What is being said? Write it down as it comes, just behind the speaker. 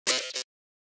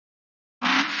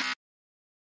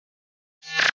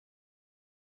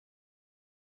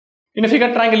In a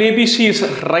figure, triangle ABC is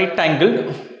right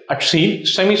angled at C.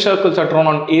 Semicircles are drawn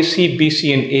on AC,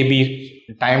 BC and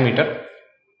AB diameter.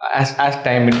 As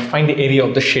diameter, find the area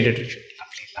of the shaded region.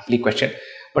 Lovely question.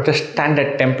 But a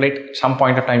standard template, some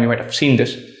point of time you might have seen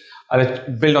this. Let's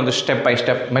build on this step by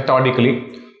step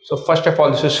methodically. So first of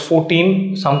all, this is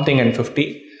 14 something and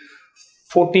 50.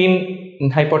 14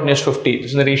 in hypotenuse 50.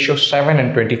 This is the ratio 7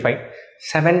 and 25.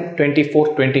 7,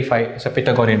 24, 25 is a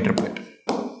Pythagorean triplet.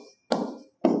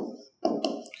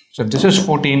 So if this is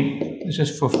 14, this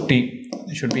is 50,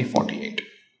 this should be 48.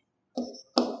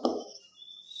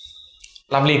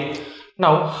 Lovely.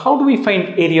 Now, how do we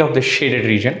find area of the shaded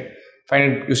region? Find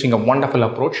it using a wonderful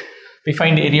approach. We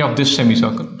find the area of this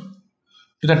semicircle.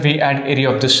 To that we add area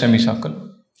of this semicircle.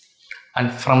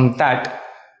 And from that,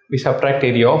 we subtract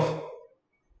area of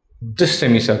this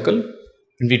semicircle.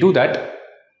 When we do that,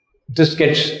 this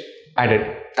gets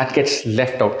added. That gets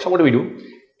left out. So what do?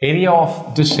 Area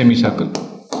of this semicircle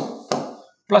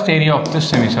plus area of this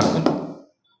semicircle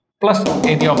plus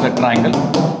area of the triangle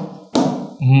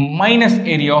minus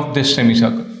area of this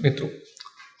semicircle. We're through.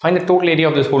 Find the total area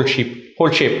of this whole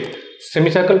shape.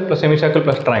 Semicircle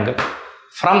plus triangle.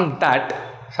 From that,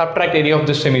 subtract area of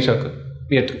this semicircle.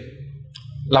 We are through.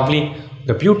 Lovely.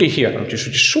 The beauty here, which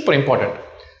is super important,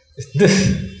 is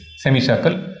this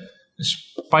semicircle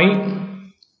is pi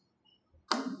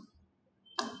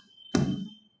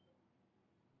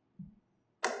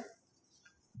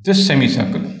this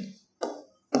semicircle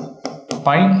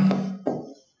pi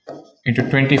into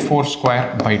 24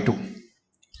 square by 2.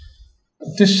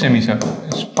 This semicircle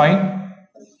is pi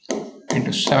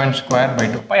into 7 square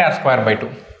by 2, pi r square by 2.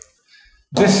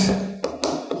 This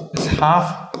is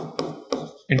half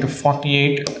into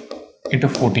 48 into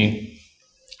 14.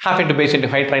 Half into base into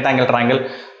height, right angle triangle.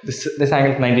 This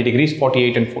angle is 90 degrees,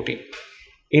 48 and 14.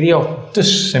 Area of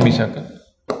this semicircle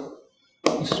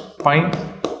is pi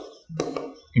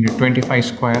into 25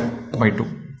 square by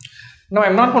 2. Now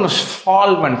I'm not going to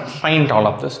solve and find all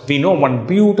of this. We know one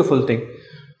beautiful thing.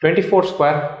 24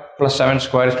 square plus 7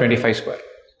 square is 25 square.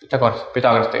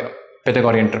 Pythagoras theorem,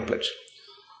 Pythagorean triplets.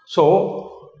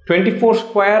 So 24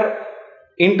 square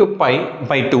into pi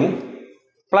by 2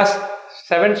 plus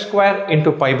 7 square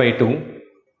into pi by 2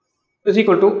 is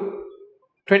equal to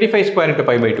 25 square into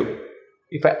pi by 2.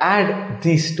 If I add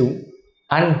these two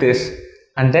and this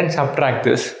and then subtract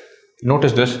this,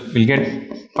 notice this, we'll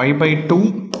get pi by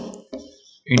 2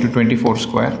 into 24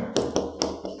 square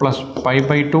plus pi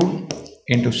by 2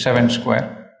 into 7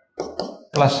 square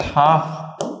plus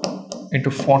half into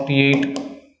 48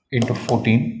 into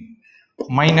 14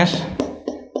 minus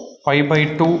pi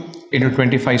by 2 into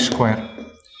 25 square.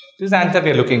 This is the answer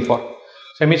we are looking for.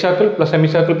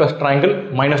 Semicircle plus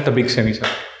triangle minus the big semicircle.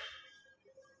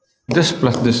 This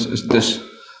plus this is this.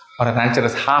 Our answer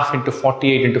is half into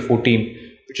 48 into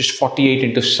 14, which is 48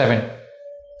 into 7.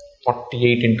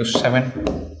 48 into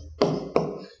 7.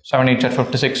 7 8 are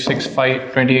 56, 6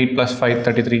 5, 28 plus 5,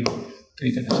 33,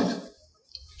 336.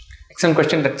 Excellent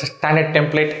question. That's a standard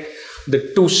template.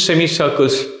 The two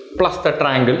semicircles plus the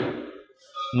triangle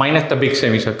minus the big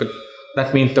semicircle.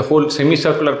 That means the whole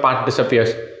semicircular part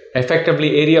disappears.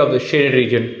 Effectively, area of the shaded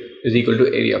region is equal to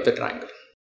area of the triangle.